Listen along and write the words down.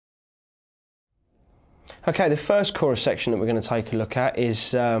Okay, the first chorus section that we're going to take a look at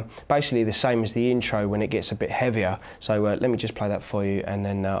is basically the same as the intro when it gets a bit heavier. So let me just play that for you and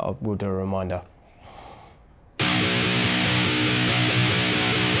then we'll do a reminder.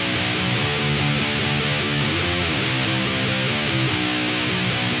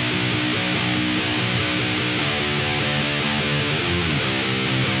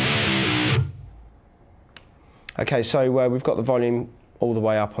 Okay, so we've got the volume all the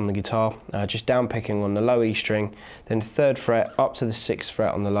way up on the guitar, just down picking on the low E string, then 3rd fret up to the 6th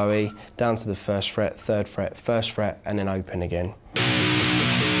fret on the low E, down to the 1st fret, 3rd fret, 1st fret, and then open again.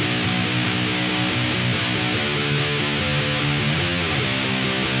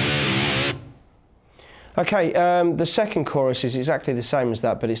 Okay, the second chorus is exactly the same as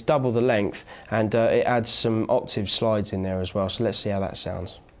that, but it's double the length, and it adds some octave slides in there as well, so let's see how that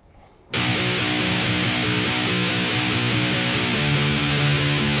sounds.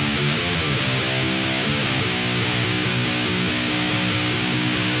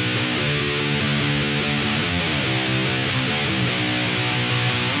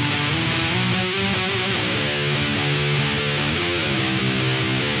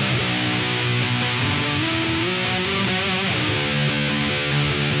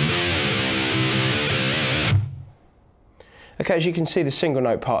 Okay, as you can see, the single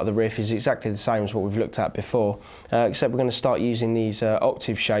note part of the riff is exactly the same as what we've looked at before, except we're going to start using these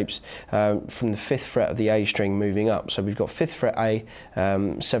octave shapes from the 5th fret of the A string moving up. So we've got 5th fret A,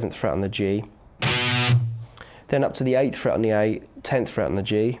 7th fret on the G, then up to the 8th fret on the A, 10th fret on the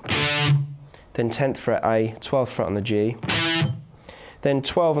G, then 10th fret A, 12th fret on the G, then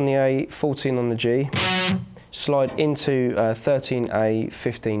 12 on the A, 14 on the G, slide into 13A,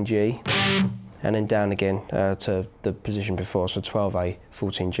 15G, and then down again to the position before, so 12A,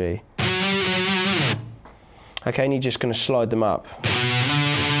 14G. Okay, and you're just going to slide them up.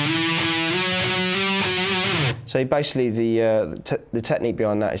 So basically the technique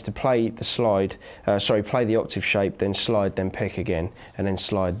behind that is to play the slide, play the octave shape, then slide, then pick again, and then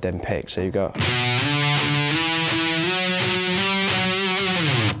slide, then pick. So you've got...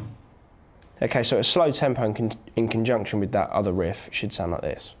 Okay, so a slow tempo in conjunction with that other riff should sound like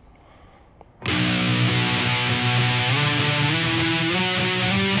this.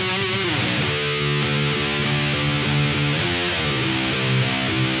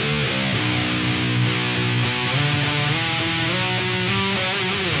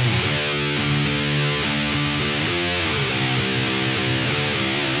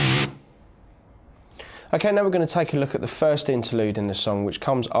 Okay, now we're going to take a look at the first interlude in the song, which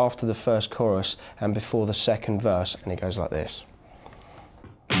comes after the first chorus and before the second verse, and it goes like this.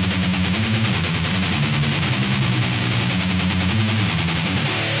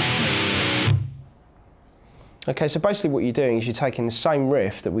 Okay, so basically what you're doing is you're taking the same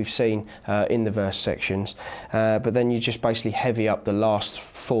riff that we've seen in the verse sections, but then you just basically heavy up the last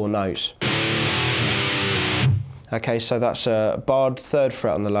 4 notes. Okay, so that's barred 3rd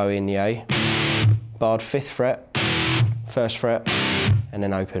fret on the low E and the A, barred 5th fret, 1st fret, and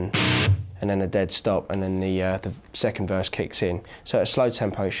then open, and then a dead stop, and then the second verse kicks in. So at a slow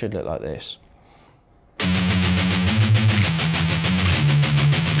tempo it should look like this.